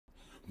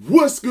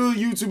What's good,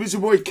 YouTube? It's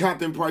your boy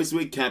Captain Price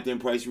with Captain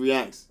Price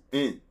Reacts.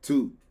 And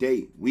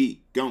today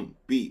we gon'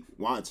 be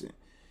watching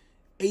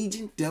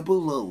Agent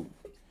 00.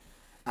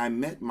 I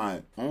met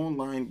my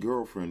online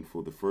girlfriend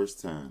for the first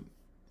time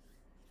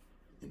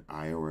in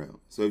IRL.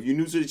 So if you're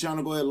new to the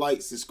channel, go ahead,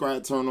 like,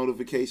 subscribe, turn on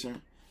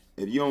notification.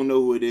 If you don't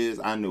know who it is,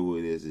 I know who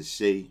it is. It's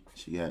Shay.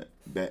 She had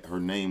her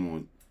name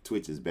on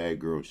Twitch is Bad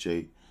Girl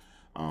Shay.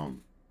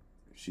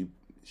 She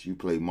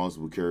played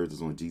multiple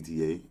characters on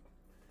GTA.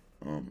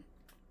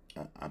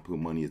 I put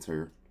money at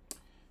her.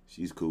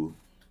 She's cool.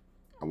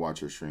 I watch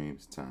her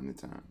streams time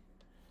to time.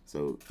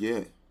 So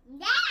yeah.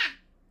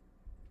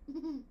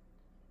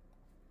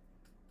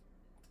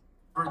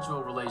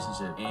 Virtual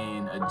relationship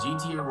in a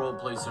GTA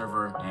roleplay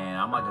server, and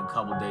I'm like a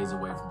couple days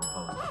away from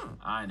proposing.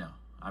 I know.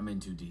 I'm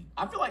in too deep.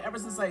 I feel like ever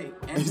since I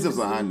entered this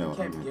I league, know. you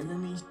kept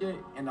giving me shit,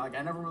 and like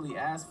I never really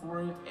asked for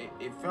it.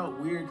 It felt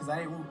weird because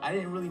I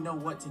didn't really know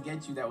what to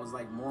get you that was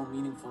like more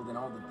meaningful than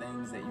all the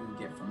things that you would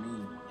get from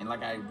me, and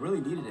like I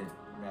really needed it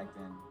back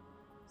then.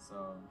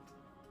 So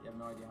you have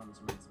no idea how much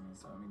it meant to me.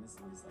 So I mean, this is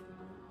the least I could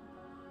do.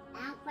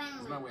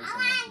 It's my way of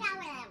saying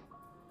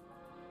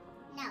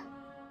no.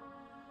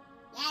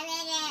 Yeah,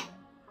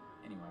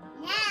 anyway.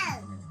 no.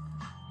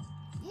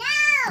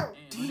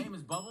 And her name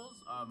is Bubbles.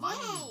 My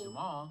name is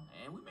Jamal,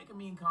 and we make a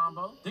mean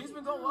combo. Things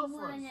been going well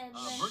for us,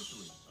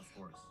 virtually, of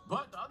course.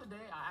 But the other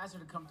day, I asked her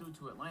to come through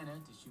to Atlanta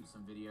to shoot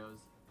some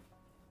videos,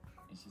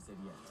 and she said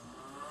yes.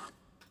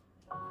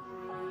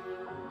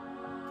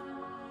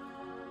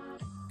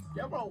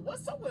 Yo, bro,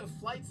 what's up with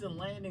flights and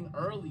landing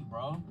early,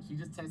 bro? She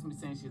just texted me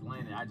saying she's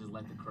landing. I just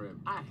left the crib.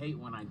 I hate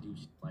when I do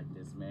shit like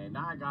this, man.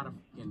 Now I gotta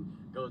fucking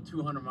go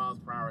 200 miles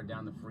per hour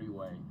down the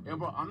freeway. Yo,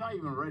 bro, I'm not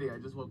even ready. I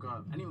just woke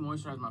up. I didn't even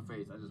moisturize my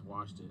face. I just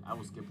washed it. I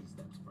was skipping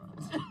steps, bro.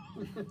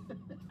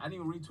 I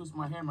didn't even retwist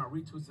my hair. My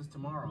retwist is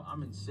tomorrow.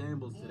 I'm in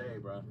shambles today,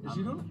 bro. Is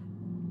she doing?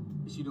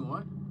 Is she doing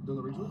what? Doing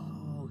the retwist?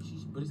 Oh,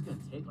 but it's gonna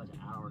take like an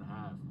hour and a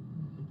half.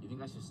 You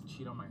think I should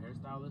cheat on my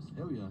hairstylist?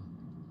 Hell yeah.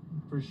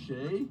 For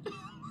Shay?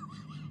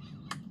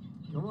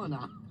 Come on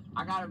now.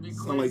 I gotta be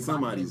quick. Sound like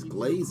somebody's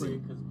glazing.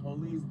 Because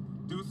police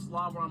do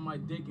slobber on my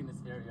dick in this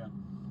area.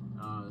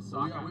 So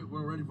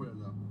we're ready for it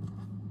though.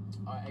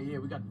 Yeah,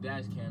 we got the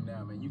dash cam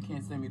now, man. You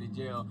can't send me to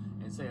jail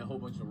and say a whole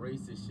bunch of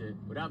racist shit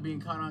without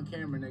being caught on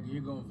camera, nigga.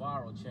 You're going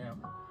viral,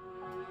 champ.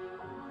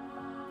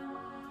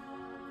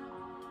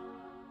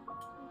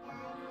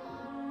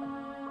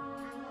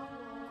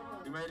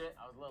 You made it?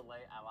 I was a little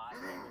late. I lied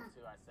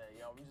too. I said,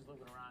 yo, I'm just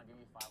looking around. Give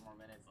me 5 more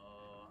minutes.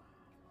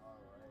 Alright.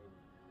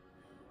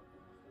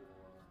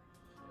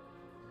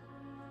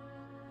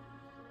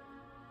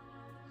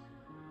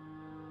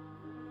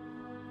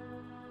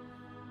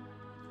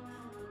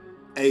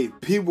 Hey,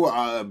 people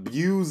are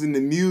abusing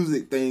the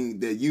music thing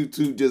that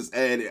YouTube just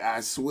added.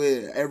 I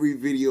swear, every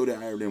video that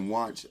I didn't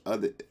watch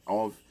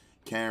off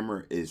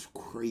camera is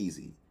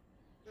crazy.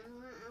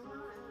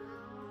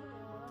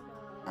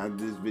 I have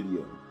this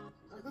video.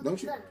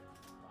 Don't you?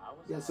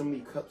 You got so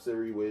many cups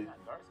everywhere.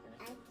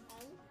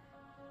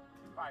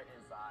 Right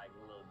inside,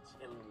 a little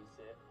chilly and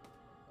shit.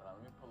 Let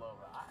me pull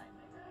over. Alright,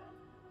 nigga.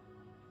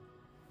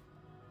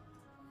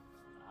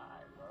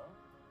 Alright, bro.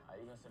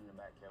 You gonna sit in the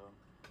back, Kevin?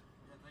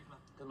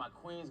 Because my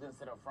queen's gonna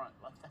sit up front.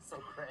 Like, that's so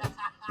crazy.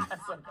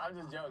 I'm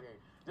just joking.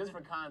 Just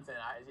for content,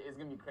 it's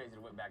gonna be crazy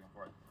to whip back and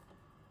forth.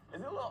 Is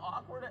it a little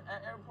awkward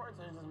at airports,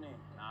 or is it just me?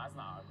 Nah, it's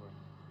not awkward.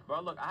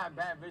 Bro, look, I have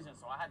bad vision,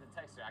 so I had to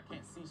text her. I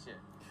can't see shit.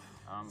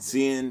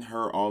 Seeing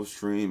her off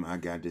stream, I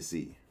got to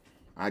see.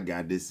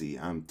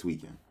 I'm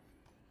tweaking.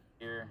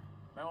 Here.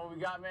 Man, what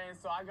we got, man?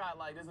 So I got,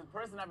 like, there's a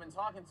person I've been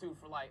talking to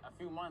for, like, a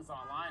few months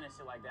online and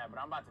shit like that, but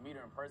I'm about to meet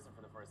her in person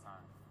for the first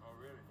time. Oh,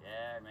 really?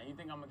 Yeah, man. You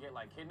think I'm gonna get,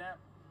 like, kidnapped?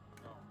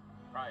 No.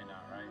 Probably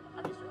not, right?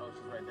 I mean, oh,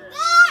 she's right there. No!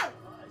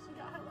 Oh, she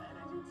got her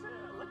energy,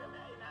 too. Look at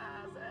me, you know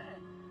what I'm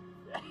saying?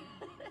 Yeah.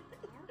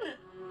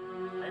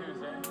 How you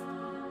doing, Shay?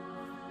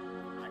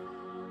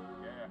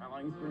 Yeah, how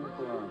long you been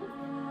for?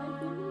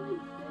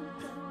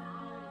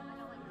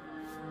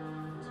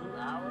 2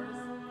 hours?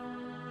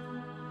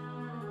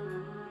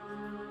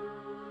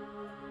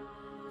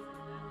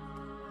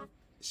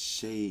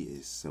 Shay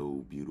is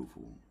so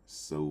beautiful,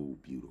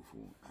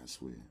 I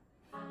swear.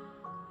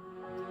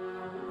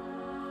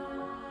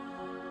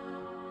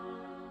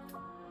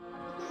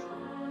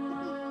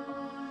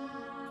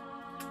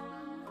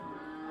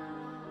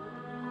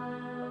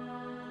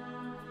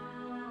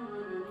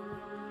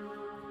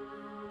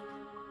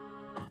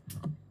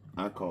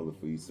 I'll call it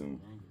for you soon.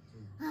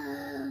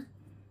 Huh?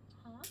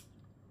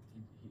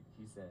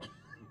 He said,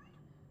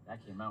 that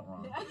came out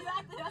wrong.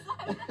 Exactly, that's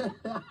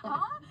what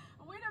huh?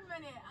 Wait a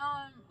minute,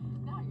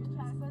 no, your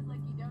chat says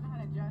like you don't know how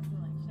to dress and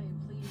like, Shay,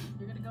 please,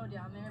 you're gonna go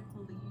down there,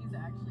 please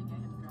actually get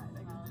him dressed.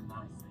 They did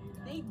not say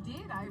that. They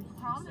did, I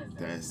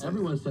promise.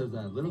 Everyone says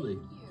that, literally.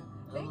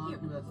 Thank you.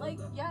 Like,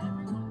 yeah,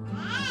 everyone.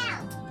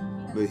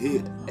 But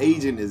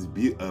Agent is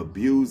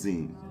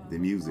abusing the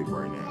music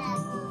right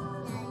now.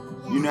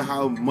 You know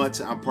how much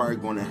I'm probably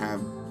going to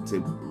have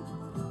to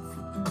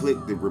click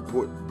the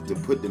report to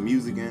put the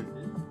music in?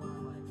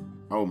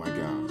 Oh my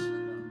gosh.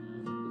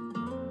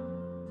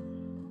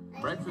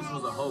 breakfast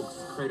was a hoax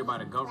created by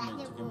the government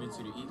to convince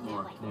you to eat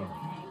more.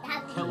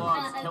 Yeah.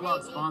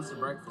 Kellogg's sponsored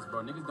breakfast,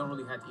 bro. Niggas don't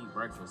really have to eat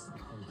breakfast.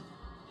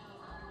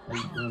 How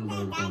you feeling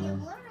about everything,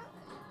 man?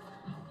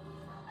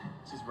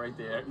 She's right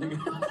there, nigga.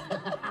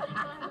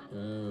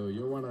 Oh,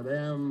 you're one of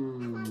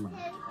them.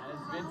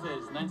 It's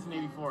vintage,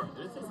 1984.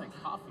 This tastes like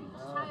coffee.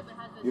 Try it, but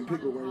has the You pick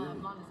it shortest, where it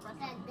is. long espresso.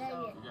 So You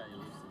got your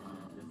lipstick on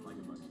it. It's like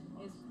a bunch.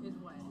 it's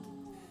what?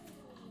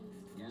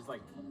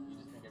 You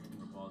just think everything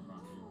revolves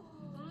around you.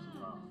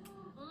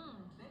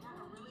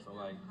 So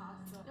like, You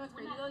know what's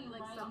crazy though? You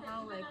like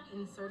somehow like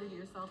inserted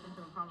yourself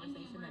into a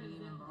conversation that didn't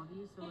even involve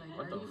you. So like,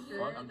 what are the you sure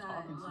fuck? I'm that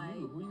talking to like?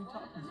 you. Who are you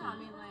talking No, to? I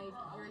mean like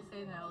you were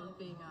saying that I was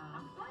being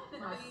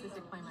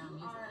narcissistic playing my own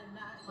music.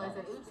 So I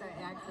said, oops, I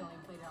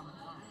accidentally played it on my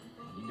phone.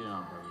 You did it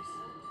on purpose.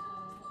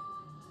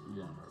 You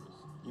did it on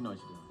purpose. You know what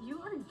you're doing. You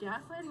are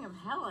gaslighting of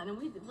hell, and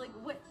we like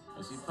what?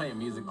 And she's playing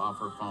music off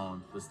her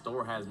phone. The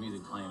store has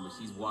music playing, but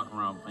she's walking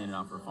around playing it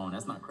off her phone.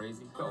 That's not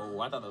crazy. Oh,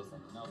 I thought that was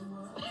something else.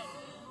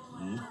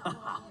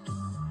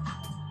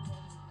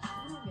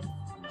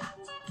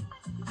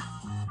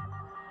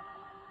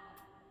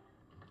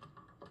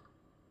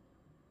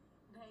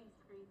 That's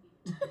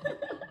crazy.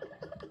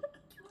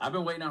 I've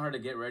been waiting on her to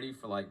get ready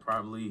for like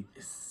probably,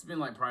 it's been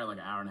like probably like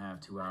an hour and a half,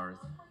 2 hours.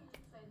 Said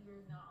you're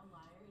not a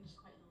liar. You just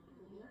tried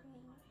to live.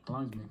 How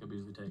long does makeup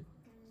usually take?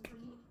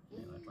 Yeah,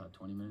 like about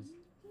 20 minutes?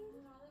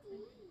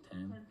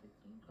 10?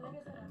 Okay,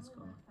 that's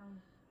cool.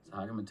 So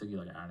how come it took you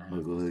like an hour and a half?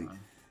 Look, this look. time?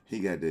 He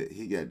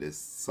got this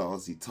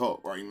saucy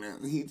talk right now.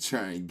 He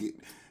trying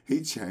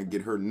to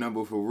get her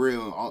number for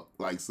real.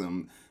 Like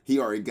he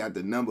already got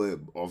the number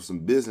of some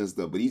business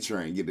stuff, but he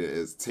trying to get it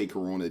as take her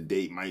on a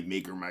date, might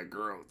make her my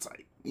girl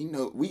type.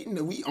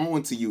 We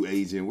on to you,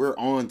 agent. We're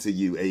on to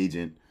you,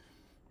 agent.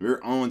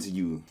 We're on to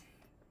you.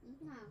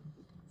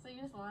 So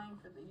you're just lying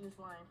for the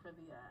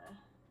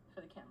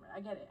camera. I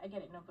get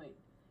it. No, but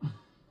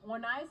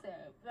when I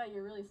said that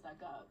you're really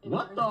stuck up.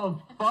 What the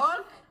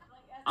fuck?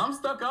 I'm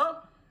stuck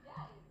up?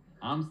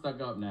 I'm stuck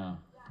up now.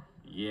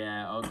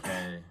 Yeah,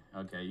 okay.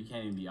 You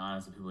can't even be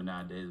honest with people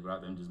nowadays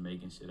without them just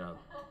making shit up.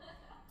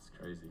 It's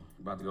crazy.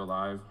 We're about to go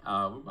live.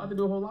 We're about to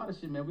do a whole lot of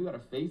shit, man. We got a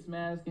face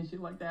mask and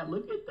shit like that.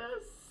 Look at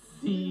the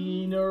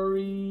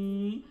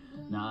scenery.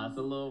 Nah, it's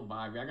a little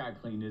vibe. I gotta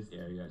clean this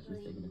area. She's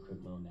taking a quick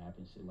little nap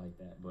and shit like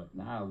that. But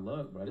nah,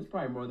 look, bro, this is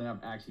probably more than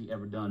I've actually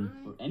ever done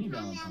for any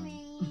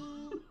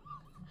Valentine.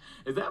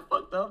 Is that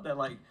fucked up? That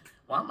like,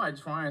 why am I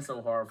trying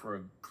so hard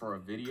for a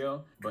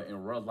video, but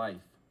in real life,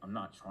 I'm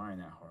not trying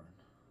that hard?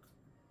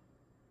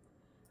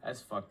 That's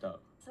fucked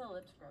up. Still a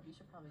lip scrub. You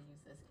should probably use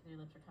this because your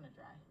lips are kind of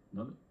dry.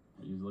 No,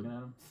 are you looking at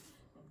him?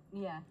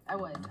 Yeah, I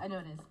was. I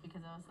noticed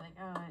because I was like,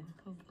 oh,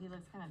 he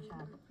looks kind of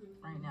chapped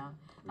right now.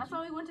 That's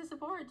why we went to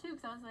Sephora too,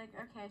 because I was like,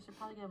 okay, I should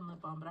probably get him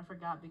lip balm, but I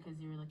forgot because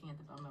you were looking at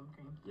the bum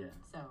cream. Yeah.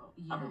 So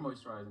yeah. I've been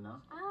moisturizing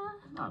now.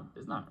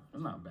 It's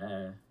not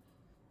bad.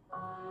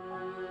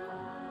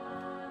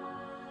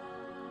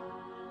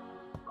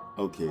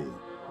 Okay.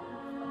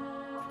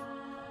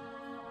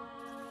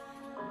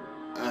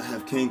 I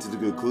have came to the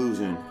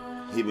conclusion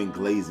he been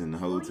glazing the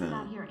whole What about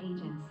time. your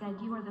agent said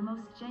you are the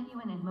most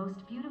genuine and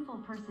most beautiful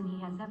person he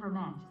has ever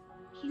met.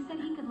 He said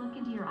he could look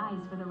into your eyes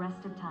for the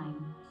rest of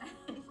time.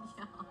 Yeah.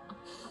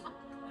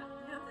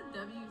 That's a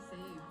W save.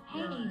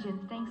 Hey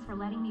agent, thanks for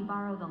letting me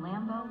borrow the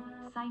Lambo.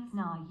 Psych,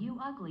 nah, you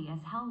ugly as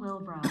hell, lil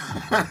bro.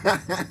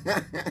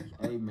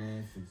 Hey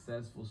man,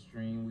 successful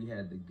stream. We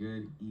had the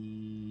good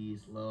E,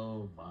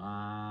 slow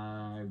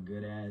vibe,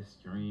 good ass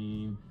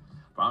stream.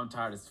 But I'm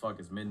tired as fuck.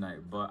 It's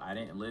midnight, but I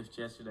didn't lift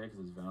yesterday because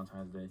it's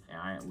Valentine's Day, and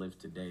I didn't lift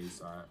today,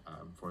 so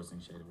I'm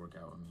forcing Shay to work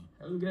out with me.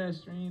 It was a good ass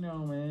stream though,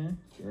 man.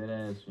 Good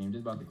ass stream.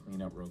 Just about to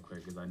clean up real quick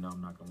because I know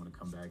I'm not gonna want to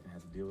come back and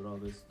have to deal with all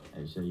this.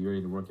 Hey Shay, you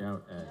ready to work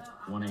out at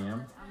 1 a.m.? I'm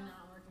not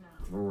working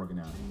out. We're working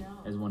out. No.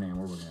 It's 1 a.m.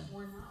 We're working out.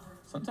 We're not working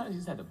Sometimes you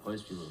just have to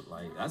push people.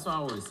 Like, that's what I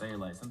always say.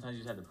 Like, sometimes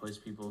you just have to push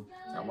people.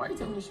 Now, why are you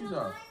taking your shoes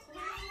off?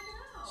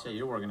 Shay,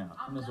 you're working out.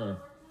 Come this way.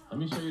 Let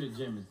me show you the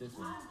gym. It's this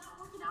way. I'm not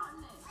working out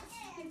in this.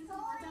 Can this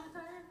workout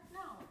attire? No.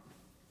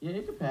 Yeah,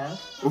 it could pass.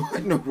 What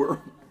in the world?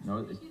 No,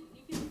 You can toss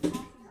these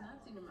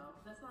nuts in your mouth.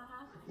 That's not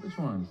happening. which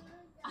ones?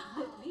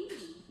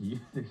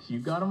 These. You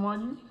got them on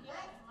you? Yes,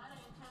 mine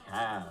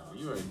are in Cow,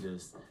 you are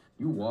just,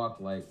 you walk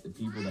like the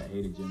people that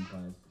hated gym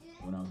class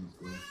when I was in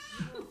school.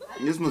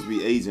 This must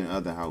be agent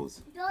other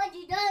house.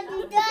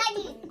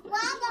 Daddy,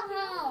 Mama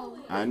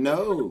home. I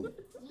know.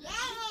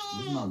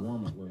 This is my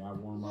warm-up way. I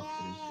warm up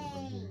for this shit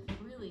right here.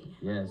 Really?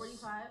 Yes.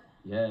 45?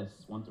 Yes,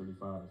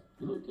 135.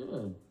 You look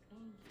good.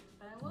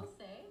 But I will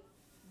say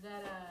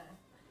that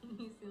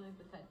you seem like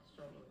the type to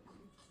struggle.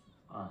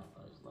 All right,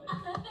 I was like,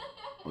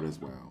 Oh, that's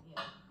wild.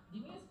 Yeah. Do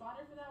you need a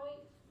spotter for that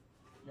weight?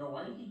 yo,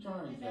 why you keep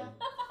trying to say,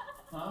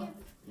 huh?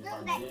 If Look,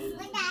 I did,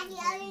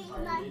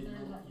 Daddy,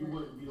 you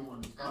wouldn't be the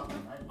one to stop me,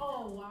 right?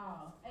 Oh,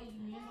 wow. Hey,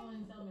 you're the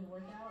one telling me to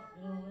work out?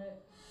 You know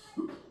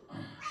what?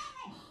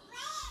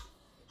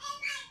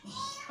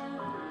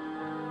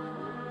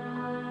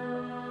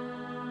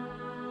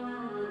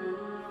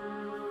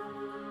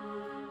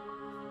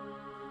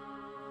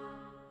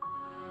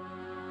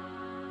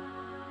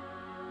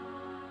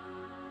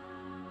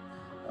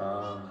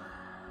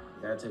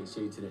 Gotta take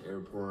Shay to the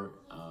airport.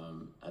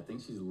 I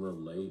think she's a little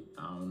late.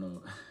 I don't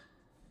know.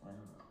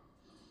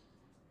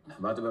 I'm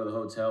about to go to the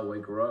hotel,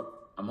 wake her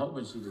up. I'm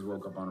hoping she just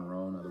woke up on her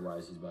own,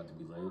 otherwise she's about to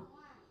be late.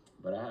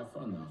 But I had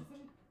fun though.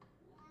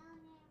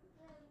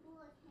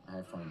 I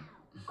had fun.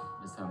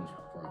 It's time to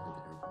before I hit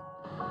the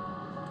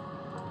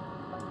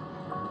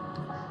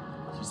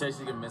airport. She said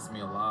she's gonna miss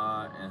me a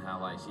lot and how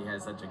like she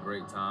had such a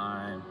great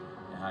time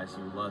and how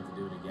she would love to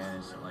do it again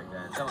and shit like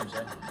that. Tell him,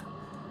 Shay.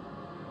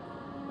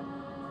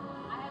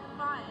 I had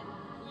fun.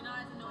 You're not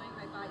as annoying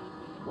as I thought you'd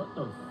be. What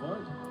the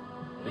fuck?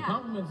 The Yeah.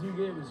 compliments you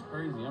gave is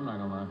crazy. I'm not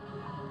gonna lie.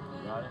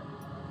 You got it?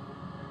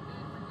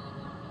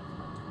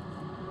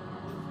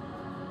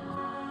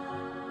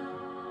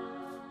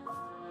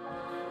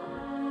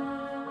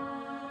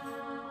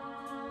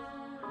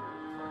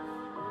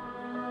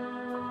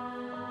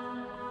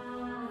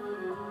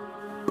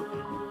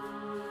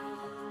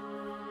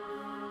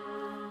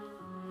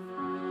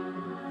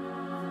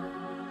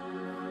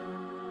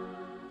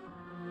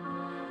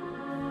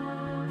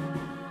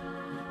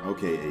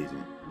 Okay,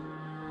 agent.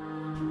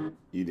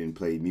 You didn't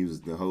play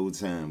music the whole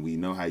time. We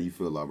know how you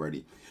feel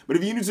already. But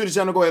if you're new to the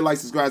channel, go ahead, like,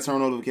 subscribe, turn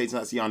on notifications.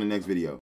 I'll see you on the next video.